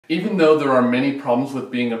Even though there are many problems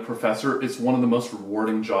with being a professor, it's one of the most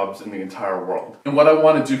rewarding jobs in the entire world. And what I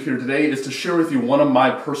want to do here today is to share with you one of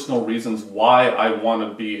my personal reasons why I want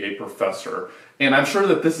to be a professor. And I'm sure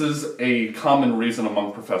that this is a common reason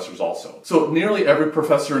among professors also. So nearly every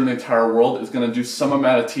professor in the entire world is going to do some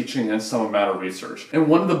amount of teaching and some amount of research. And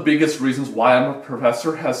one of the biggest reasons why I'm a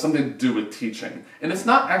professor has something to do with teaching. And it's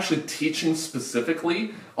not actually teaching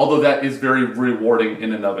specifically, although that is very rewarding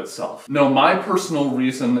in and of itself. No, my personal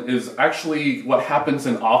reason is actually what happens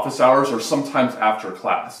in office hours or sometimes after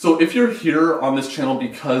class. So if you're here on this channel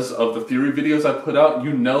because of the theory videos I put out,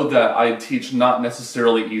 you know that I teach not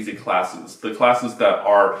necessarily easy classes. The classes that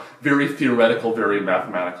are very theoretical, very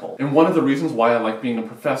mathematical. And one of the reasons why I like being a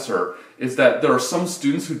professor is that there are some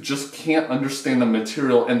students who just can't understand the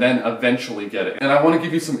material and then eventually get it. And I want to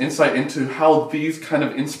give you some insight into how these kind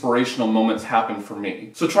of inspirational moments happen for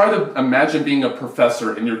me. So try to imagine being a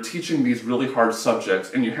professor and you're teaching these really hard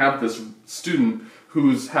subjects and you have this student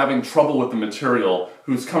who's having trouble with the material,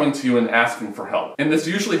 who's coming to you and asking for help. And this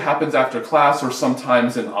usually happens after class or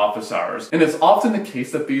sometimes in office hours. And it's often the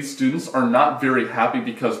case that these students are not very happy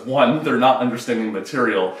because one, they're not understanding the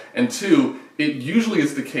material, and two, it usually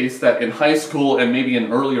is the case that in high school and maybe in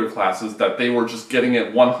earlier classes that they were just getting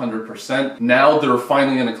it 100%. Now they're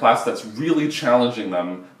finally in a class that's really challenging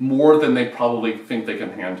them more than they probably think they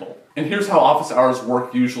can handle. And here's how office hours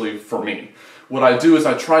work usually for me. What I do is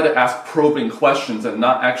I try to ask probing questions and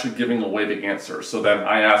not actually giving away the answer. So then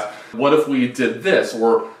I ask, what if we did this?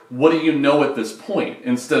 Or what do you know at this point?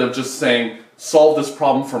 Instead of just saying, solve this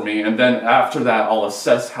problem for me, and then after that I'll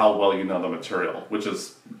assess how well you know the material, which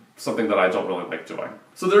is something that I don't really like doing.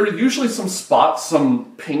 So there are usually some spots,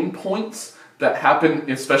 some pain points that happen,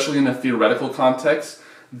 especially in a theoretical context,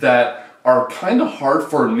 that are kind of hard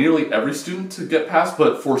for nearly every student to get past,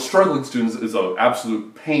 but for struggling students is an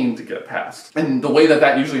absolute pain to get past. And the way that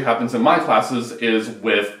that usually happens in my classes is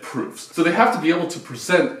with proofs. So they have to be able to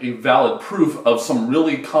present a valid proof of some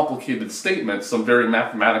really complicated statement, some very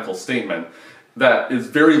mathematical statement that is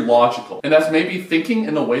very logical. And that's maybe thinking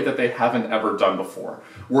in a way that they haven't ever done before,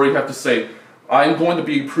 where you have to say, I'm going to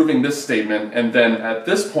be proving this statement, and then at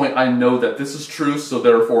this point I know that this is true, so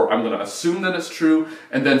therefore I'm going to assume that it's true,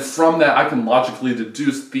 and then from that I can logically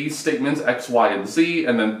deduce these statements X, Y, and Z,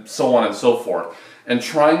 and then so on and so forth. And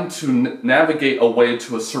trying to navigate a way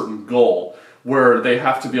to a certain goal where they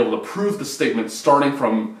have to be able to prove the statement starting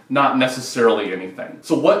from not necessarily anything.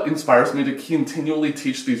 So what inspires me to continually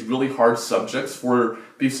teach these really hard subjects for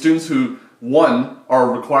these students who, one,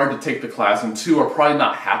 are required to take the class, and two, are probably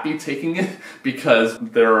not happy taking it because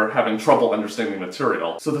they're having trouble understanding the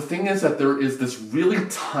material. So the thing is that there is this really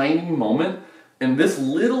tiny moment, and this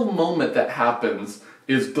little moment that happens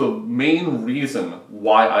is the main reason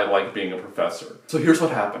why I like being a professor. So here's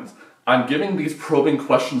what happens. I'm giving these probing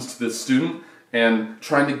questions to this student and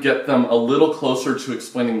trying to get them a little closer to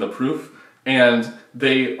explaining the proof, and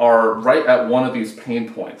they are right at one of these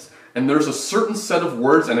pain points. And there's a certain set of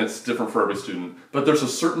words, and it's different for every student, but there's a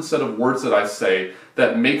certain set of words that I say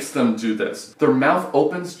that makes them do this. Their mouth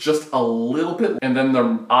opens just a little bit, and then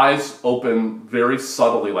their eyes open very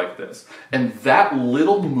subtly like this. And that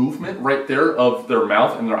little movement right there of their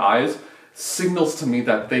mouth and their eyes signals to me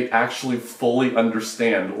that they actually fully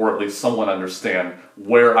understand, or at least somewhat understand,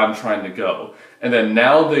 where I'm trying to go. And then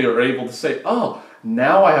now they are able to say, oh,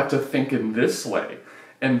 now I have to think in this way.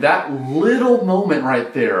 And that little moment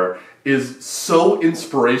right there is so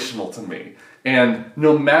inspirational to me. And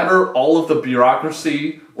no matter all of the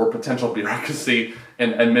bureaucracy or potential bureaucracy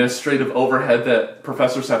and administrative overhead that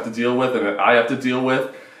professors have to deal with and that I have to deal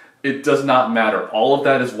with, it does not matter. All of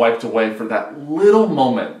that is wiped away for that little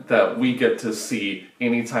moment that we get to see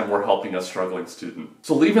anytime we're helping a struggling student.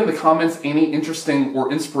 So leave in the comments any interesting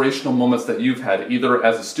or inspirational moments that you've had, either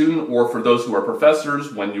as a student or for those who are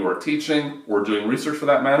professors when you are teaching or doing research for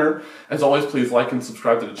that matter. As always, please like and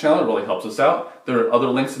subscribe to the channel. It really helps us out. There are other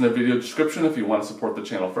links in the video description if you want to support the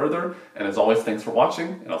channel further. And as always, thanks for watching,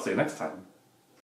 and I'll see you next time.